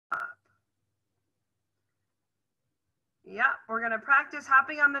Yep, we're going to practice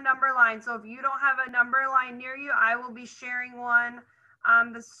hopping on the number line. So if you don't have a number line near you, I will be sharing one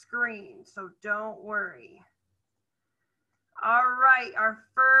on the screen. So don't worry. All right, our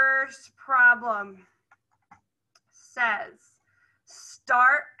first problem says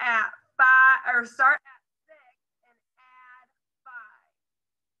start at 6 and add 5.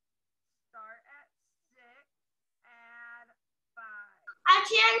 Start at 6, add 5. I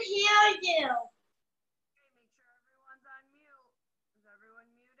can't hear you. Okay, make sure everyone's on mute. Is everyone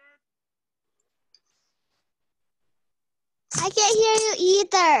muted? I can't hear you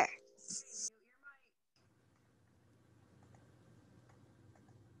either. Okay, mute your mic.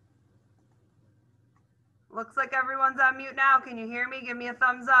 Looks like everyone's on mute now. Can you hear me? Give me a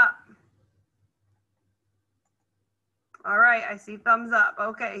thumbs up. All right, I see thumbs up.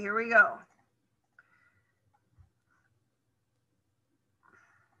 Okay, here we go.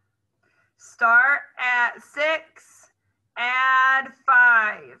 Start at 6, add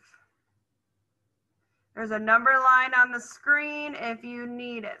 5. There's a number line on the screen if you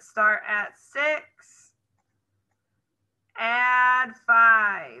need it. Start at 6, add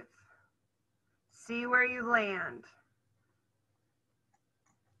 5. See where you land.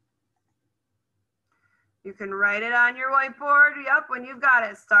 You can write it on your whiteboard. Yep, when you've got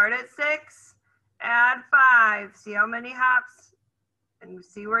it. Start at 6, add 5. See how many hops and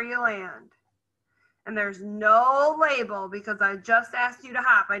see where you land. And there's no label because I just asked you to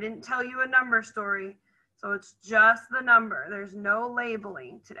hop. I didn't tell you a number story. So it's just the number. There's no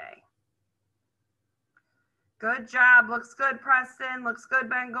labeling today. Good job. Looks good, Preston. Looks good,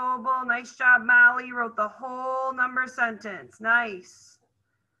 Ben Goebel. Nice job, Molly. Wrote the whole number sentence. Nice.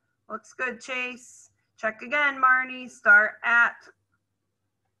 Looks good, Chase. Check again, Marnie. Start at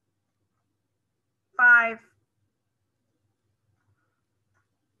 5.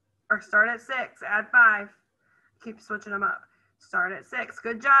 Or start at 6. Add 5. Keep switching them up. Start at 6.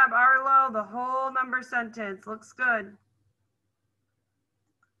 Good job, Arlo. The whole number sentence. Looks good.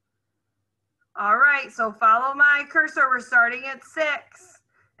 All right, so follow my cursor. We're starting at 6,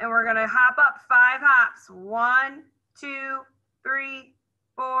 and we're going to hop up 5 hops. 1, 2, 3,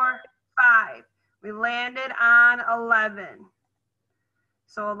 4, 5. We landed on 11.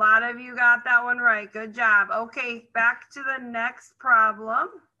 So a lot of you got that one right. Good job. Okay, back to the next problem.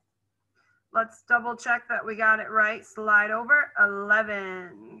 Let's double check that we got it right. Slide over.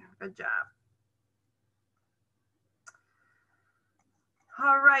 11. Good job.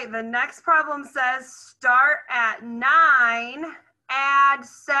 All right, the next problem says start at 9, add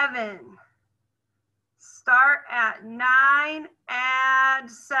 7. Start at 9, add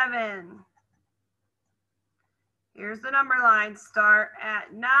 7. Here's the number line. Start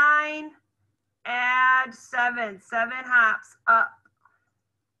at 9, add 7. 7 hops up.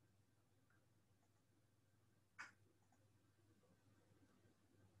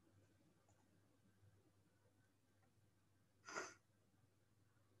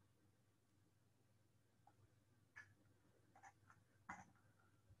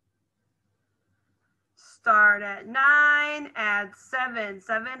 Start at 9, add 7.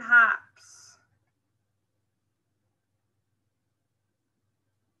 7 hops.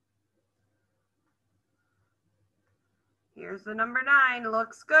 Here's the number 9.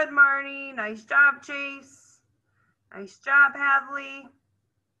 Looks good, Marnie. Nice job, Chase. Nice job, Hadley.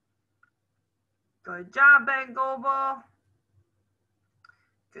 Good job, Ben Goebel.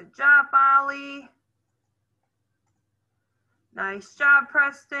 Good job, Molly. Nice job,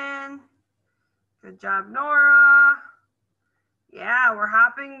 Preston. Good job, Nora. Yeah, we're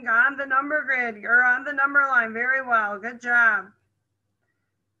hopping on the number grid or on the number line very well. Good job.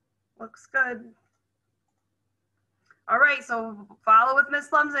 Looks good. All right, so follow with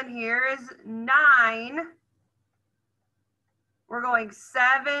Miss Lumsden. Here is 9. We're going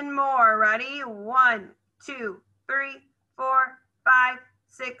 7 more. Ready? 1, 2, 3, 4, 5,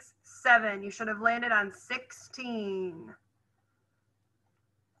 6, 7. You should have landed on 16.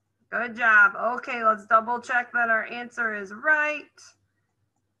 Good job. Okay, let's double check that our answer is right.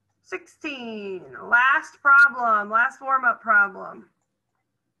 16. Last problem, last warm-up problem.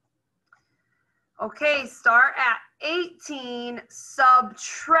 Okay, start at 18,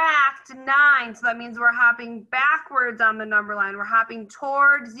 subtract 9. So that means we're hopping backwards on the number line. We're hopping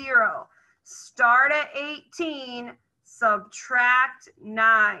towards 0. Start at 18, subtract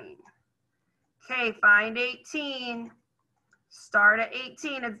 9. Okay, find 18. Start at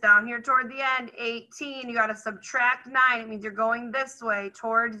 18. It's down here toward the end. 18. You got to subtract 9. It means you're going this way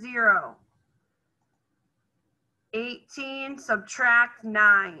towards 0. 18, subtract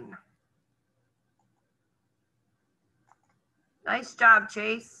 9. Nice job,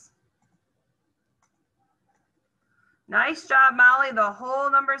 Chase. Nice job, Molly. The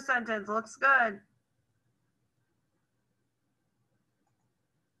whole number sentence looks good.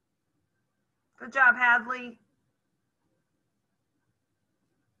 Good job, Hadley.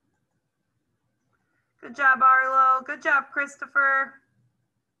 Good job, Arlo. Good job, Christopher.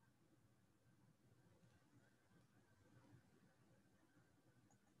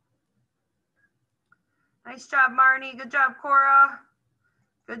 Nice job, Marnie. Good job, Cora.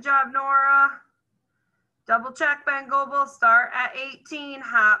 Good job, Nora. Double check, Ben Goebel. Start at 18.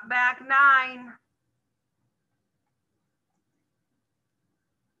 Hop back 9.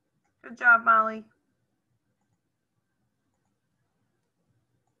 Good job, Molly.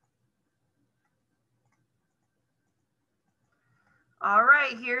 All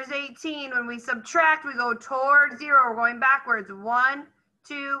right, here's 18. When we subtract, we go toward 0. We're going backwards. 1,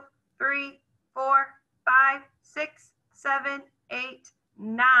 2, 3, 4, 5, 6, 7, 8,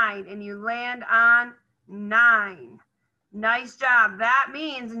 9. And you land on 9. Nice job. That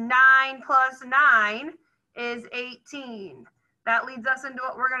means 9 plus 9 is 18. That leads us into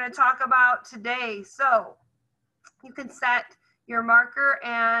what we're going to talk about today. So you can set your marker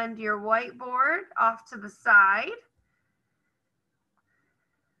and your whiteboard off to the side.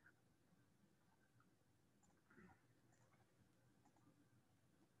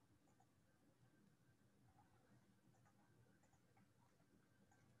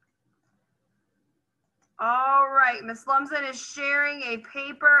 All right, Miss Lumsden is sharing a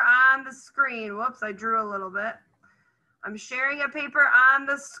paper on the screen. Whoops, I drew a little bit. I'm sharing a paper on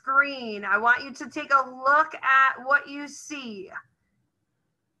the screen. I want you to take a look at what you see.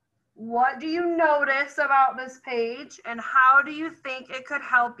 What do you notice about this page, and how do you think it could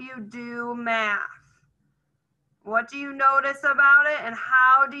help you do math? What do you notice about it, and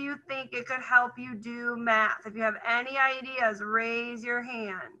how do you think it could help you do math? If you have any ideas, raise your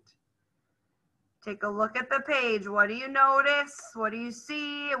hand. Take a look at the page. What do you notice? What do you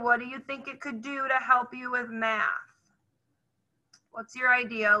see? What do you think it could do to help you with math? What's your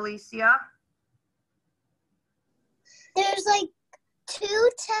idea, Alicia? There's like 2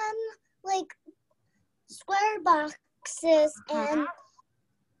 square boxes, and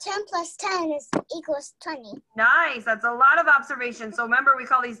 10 plus 10 equals 20. Nice. That's a lot of observation. So remember, we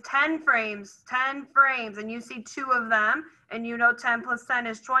call these 10 frames, and you see 2 of them, and you know 10 plus 10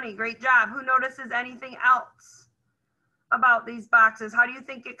 is 20. Great job. Who notices anything else about these boxes? How do you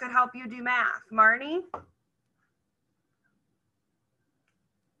think it could help you do math? Marnie?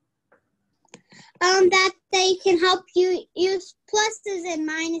 That they can help you use pluses and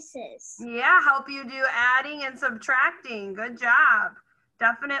minuses. Yeah, help you do adding and subtracting. Good job.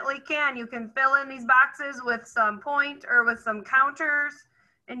 Definitely can. You can fill in these boxes with some point or with some counters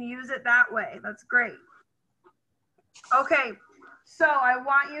and use it that way. That's great. Okay, so I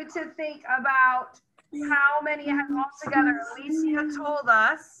want you to think about how many you have all together. Alicia told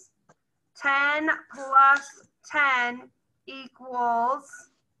us 10 plus 10 equals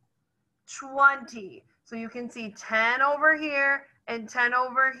 20. So you can see 10 over here and 10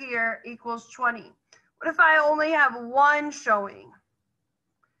 over here equals 20. What if I only have 1 showing?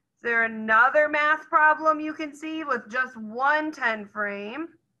 Is there another math problem you can see with just 1 10 frame?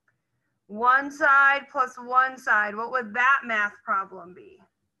 1 side plus 1 side. What would that math problem be?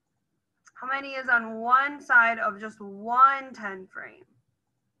 How many is on one side of just 1 10 frame?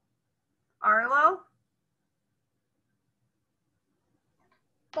 Arlo?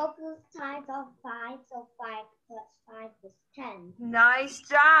 Both sides are 5, so 5 plus 5 is 10. Nice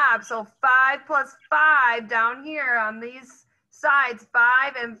job. So 5 plus 5 down here on these sides,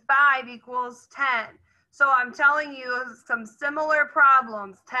 5 and 5 equals 10. So I'm telling you some similar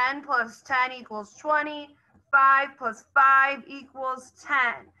problems. 10 plus 10 equals 20. 5 plus 5 equals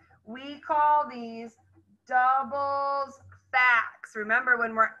 10. We call these doubles facts. Remember,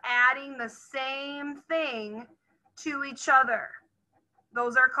 when we're adding the same thing to each other,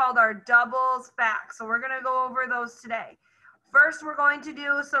 those are called our doubles facts. So we're going to go over those today. First, we're going to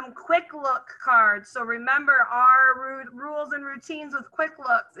do some quick look cards. So remember, our rules and routines with quick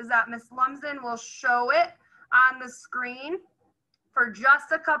looks is that Miss Lumsden will show it on the screen for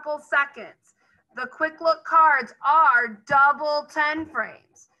just a couple seconds. The quick look cards are double 10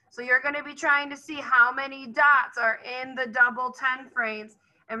 frames. So you're going to be trying to see how many dots are in the double 10 frames.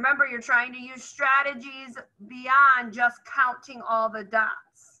 And remember, you're trying to use strategies beyond just counting all the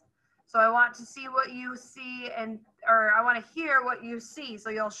dots. So I want to see what you see, or I want to hear what you see. So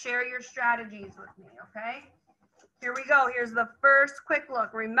you'll share your strategies with me, okay? Here we go. Here's the first quick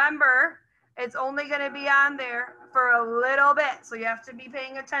look. Remember, it's only going to be on there for a little bit. So you have to be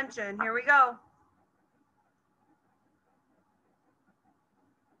paying attention. Here we go.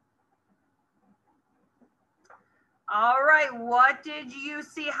 All right, what did you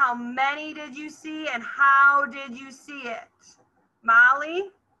see? How many did you see and how did you see it? Molly?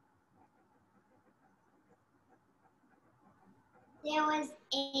 There was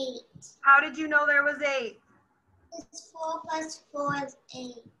 8. How did you know there was 8? It's 4 plus 4 is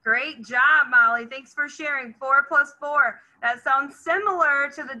 8. Great job, Molly. Thanks for sharing. 4 plus 4. That sounds similar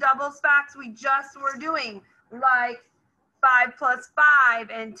to the double facts we just were doing, like 5 plus 5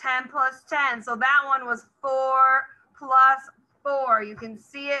 and 10 plus 10. So that one was 4 plus 4. You can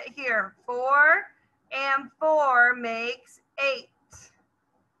see it here. 4 and 4 makes 8.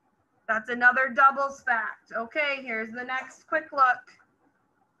 That's another doubles fact. Okay, here's the next quick look.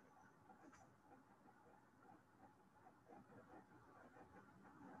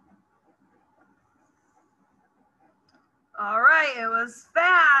 All right, it was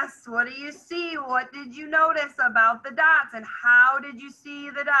fast. What do you see? What did you notice about the dots and how did you see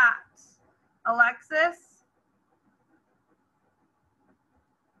the dots? Alexis?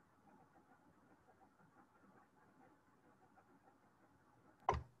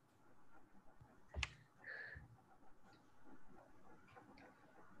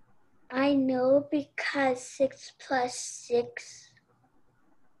 I know because 6 plus 6.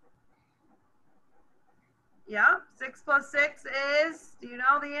 Yeah, 6 plus 6 is, do you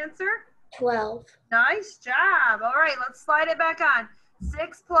know the answer? 12. Nice job. All right, let's slide it back on.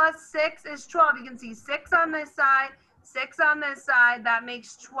 6 plus 6 is 12. You can see 6 on this side, 6 on this side. That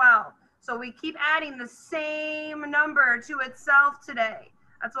makes 12. So we keep adding the same number to itself today.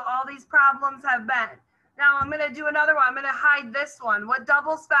 That's what all these problems have been. Now I'm going to do another one. I'm going to hide this one. What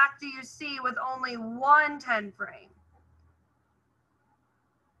doubles fact do you see with only one 10 frame?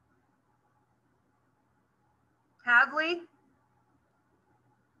 Hadley?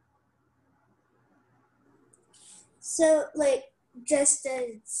 So, like, just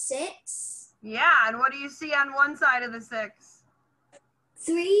a 6? Yeah, and what do you see on one side of the 6?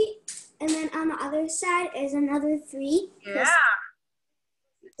 3, and then on the other side is another 3. Yeah.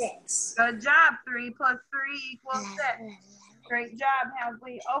 6. Good job. 3 plus 3 equals 6. Great job,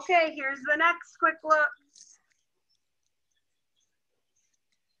 Hadley. Okay, here's the next quick look.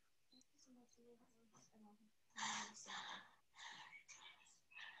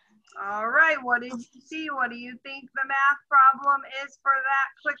 All right, what did you see? What do you think the math problem is for that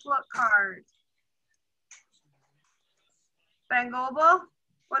quick look card? Ben Goebel,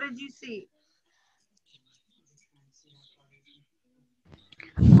 what did you see?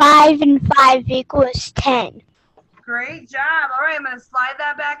 5 and 5 equals 10. Great job. All right, I'm going to slide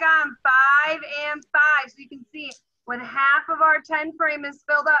that back on. 5 and 5. So you can see when half of our 10 frame is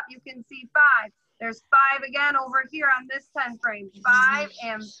filled up, you can see 5. There's 5 again over here on this 10 frame. 5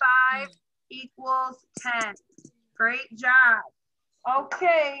 and 5 equals 10. Great job.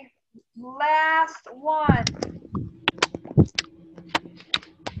 Okay, last one.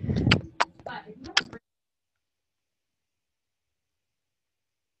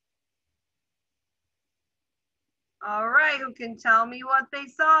 All right, who can tell me what they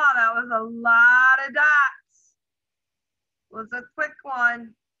saw? That was a lot of dots. Was a quick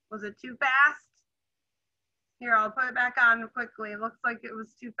one. Was it too fast? Here, I'll put it back on quickly. It looks like it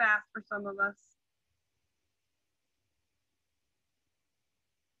was too fast for some of us.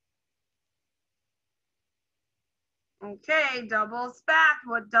 Okay, doubles fact.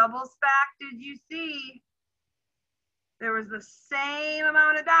 What doubles fact did you see? There was the same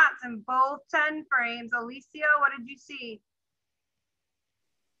amount of dots in both 10 frames. Alicia, what did you see?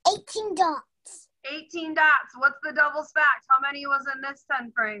 18 dots. 18 dots. What's the doubles fact? How many was in this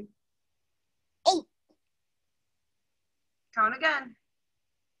 10 frame? 8. Count again.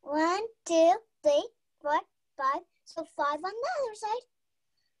 1, 2, 3, 4, 5. So 5 on the other side.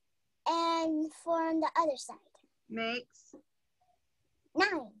 And 4 on the other side. Makes 9.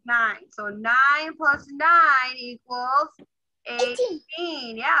 9. So 9 plus 9 equals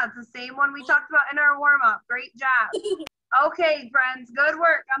 18. Yeah, it's the same one we talked about in our warm-up. Great job. Okay, friends, good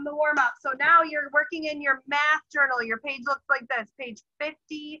work on the warm-up. So now you're working in your math journal. Your page looks like this, page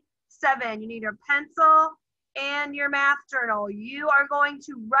 57. You need your pencil and your math journal. You are going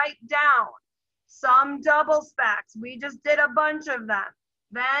to write down some doubles facts. We just did a bunch of them.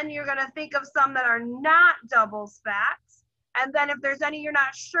 Then you're going to think of some that are not doubles facts. And then if there's any you're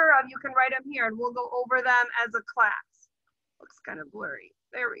not sure of, you can write them here and we'll go over them as a class. Looks kind of blurry.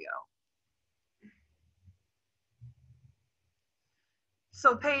 There we go.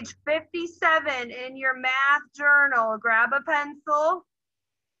 So page 57 in your math journal, grab a pencil,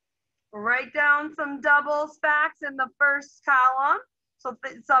 write down some doubles facts in the first column. So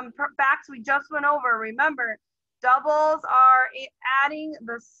some facts we just went over. Remember, Doubles are adding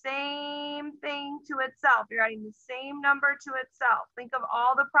the same thing to itself. You're adding the same number to itself. Think of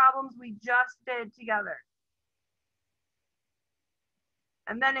all the problems we just did together.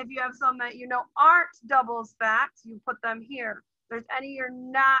 And then if you have some that you know aren't doubles facts, you put them here. If there's any you're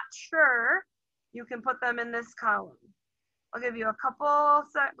not sure, you can put them in this column. I'll give you a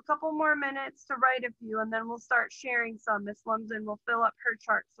couple more minutes to write a few, and then we'll start sharing some. Miss Lumsden will fill up her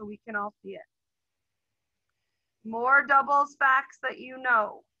chart so we can all see it. More doubles facts that you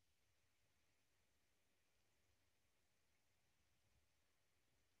know.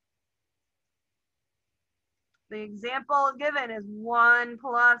 The example given is 1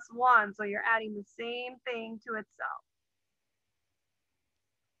 plus 1, so you're adding the same thing to itself.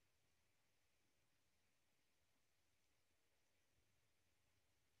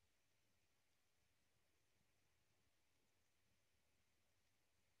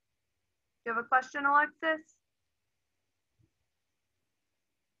 Do you have a question, Alexis?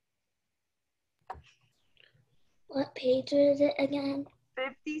 What page is it again?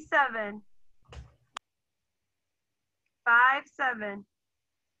 57. 57.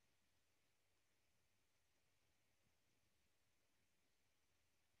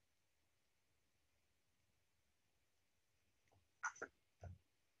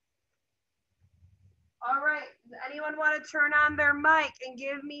 All right, does anyone want to turn on their mic and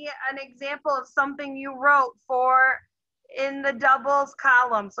give me an example of something you wrote for in the doubles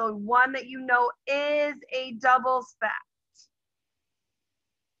column? So one that you know is a doubles fact.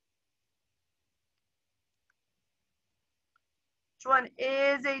 Which one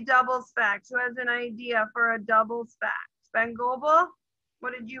is a doubles fact? Who has an idea for a doubles fact? Ben Goebel,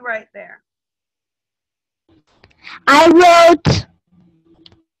 what did you write there? I wrote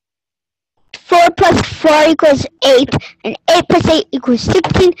 4 plus 4 equals 8, and 8 plus 8 equals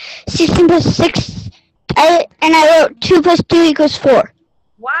 16, 16 plus 6, and I wrote 2 plus 2 equals 4.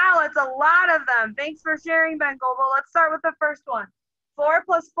 Wow, it's a lot of them. Thanks for sharing, Ben Goebel. Let's start with the first one. 4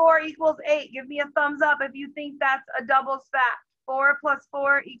 plus 4 equals 8. Give me a thumbs up if you think that's a doubles fact. 4 plus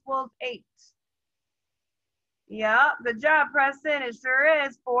 4 equals 8. Yeah, good job, Preston. It sure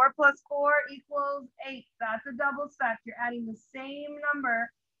is. 4 plus 4 equals 8. That's a doubles fact. You're adding the same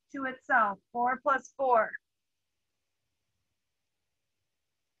number to itself. 4 plus 4.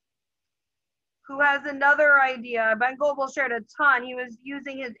 Who has another idea? Ben Goebel shared a ton. He was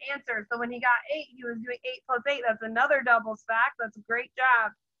using his answer. So when he got 8, he was doing 8 plus 8. That's another doubles fact. That's a great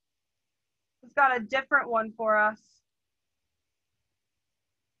job. Who's got a different one for us?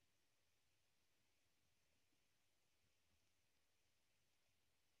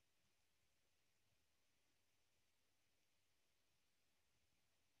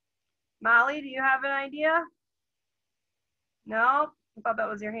 Molly, do you have an idea? No? I thought that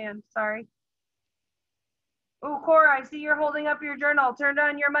was your hand. Sorry. Oh, Cora, I see you're holding up your journal. Turn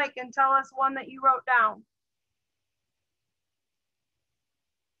on your mic and tell us one that you wrote down.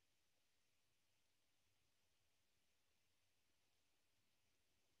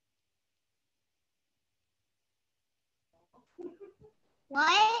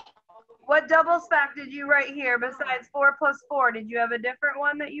 What doubles fact did you write here besides 4 plus 4? Did you have a different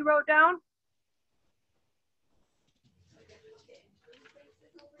one that you wrote down?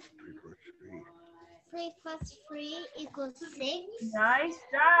 3 plus 3 equals 6. Nice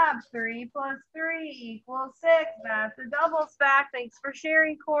job. 3 plus 3 equals 6. That's a doubles fact. Thanks for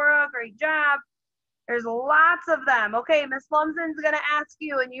sharing, Cora. Great job. There's lots of them. Okay, Miss Lumsden's going to ask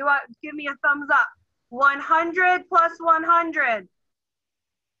you, and you give me a thumbs up. 100 plus 100.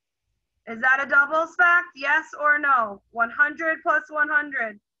 Is that a doubles fact? Yes or no? 100 plus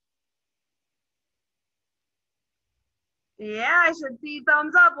 100. Yeah, I should see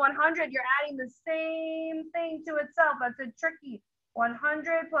thumbs up. 100, you're adding the same thing to itself. That's a tricky.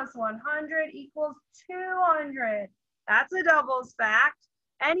 100 plus 100 equals 200. That's a doubles fact.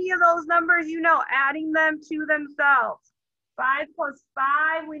 Any of those numbers, you know, adding them to themselves. 5 plus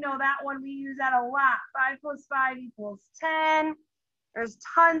 5, we know that one, we use that a lot. 5 plus 5 equals 10. There's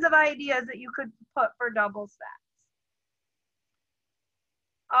tons of ideas that you could put for doubles facts.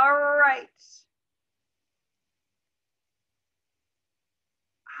 All right.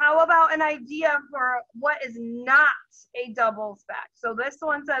 How about an idea for what is not a doubles fact? So this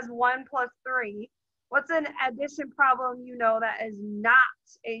one says 1 plus 3. What's an addition problem you know that is not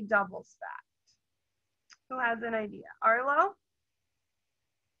a doubles fact? Who has an idea? Arlo?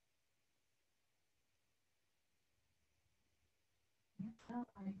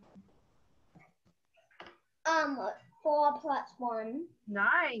 4 plus 1.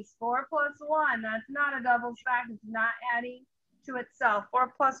 Nice. 4 plus 1. That's not a doubles fact. It's not adding to itself.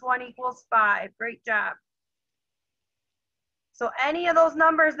 4 plus 1 equals 5. Great job. So any of those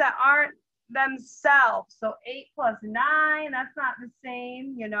numbers that aren't themselves, so 8 plus 9, that's not the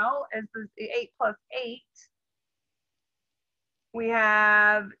same, you know, as the 8 plus 8. We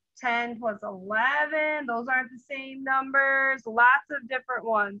have 10 plus 11, those aren't the same numbers, lots of different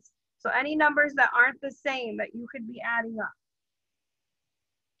ones. So any numbers that aren't the same that you could be adding up.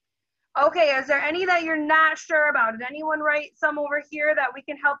 Okay, is there any that you're not sure about? Did anyone write some over here that we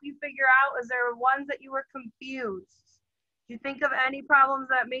can help you figure out? Is there ones that you were confused? Did you think of any problems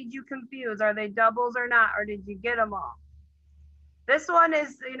that made you confused? Are they doubles or not, or did you get them all? This one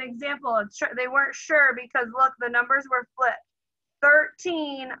is an example of they weren't sure because look, the numbers were flipped.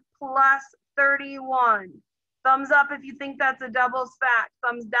 13 plus 31. Thumbs up if you think that's a doubles fact.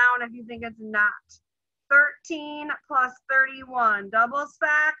 Thumbs down if you think it's not. 13 plus 31. Doubles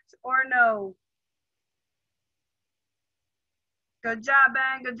fact or no? Good job,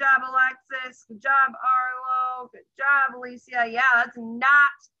 Ben. Good job, Alexis. Good job, Arlo. Good job, Alicia. Yeah, that's not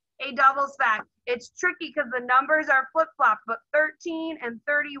a doubles fact. It's tricky because the numbers are flip-flopped, but 13 and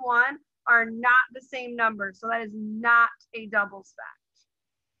 31 are not the same number. So that is not a doubles fact.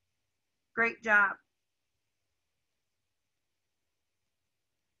 Great job.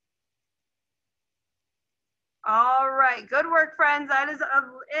 All right, good work, friends. That is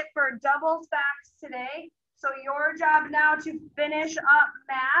it for doubles facts today. So your job now to finish up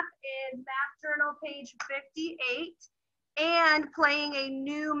math is Math Journal page 58 and playing a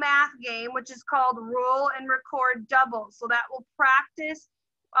new math game, which is called Roll and Record Doubles. So that will practice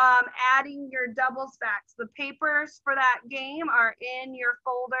adding your doubles facts. The papers for that game are in your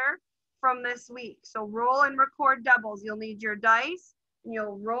folder from this week. So roll and record doubles. You'll need your dice. And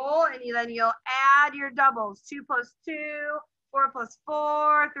you'll roll and then you'll add your doubles. 2 plus 2, 4 plus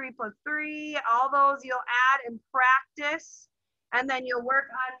 4, 3 plus 3, all those you'll add and practice. And then you'll work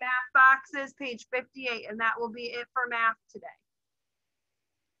on math boxes, page 58, and that will be it for math today.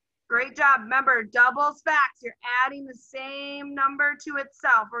 Great job. Remember, doubles facts, you're adding the same number to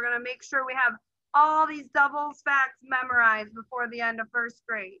itself. We're gonna make sure we have all these doubles facts memorized before the end of first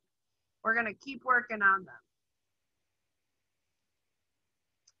grade. We're gonna keep working on them.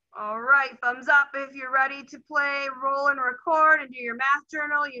 All right, thumbs up if you're ready to play, roll and record and do your math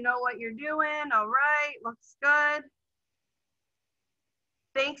journal. You know what you're doing. All right, looks good.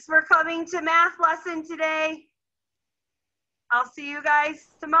 Thanks for coming to math lesson today. I'll see you guys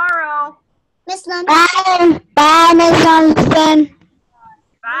tomorrow. Miss Lumpkin. Bye. Bye, Miss Lumpkin.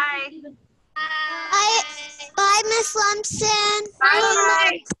 Bye. Bye, Miss Lumpkin.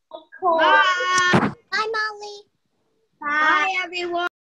 Bye. Bye, Molly. Bye, everyone.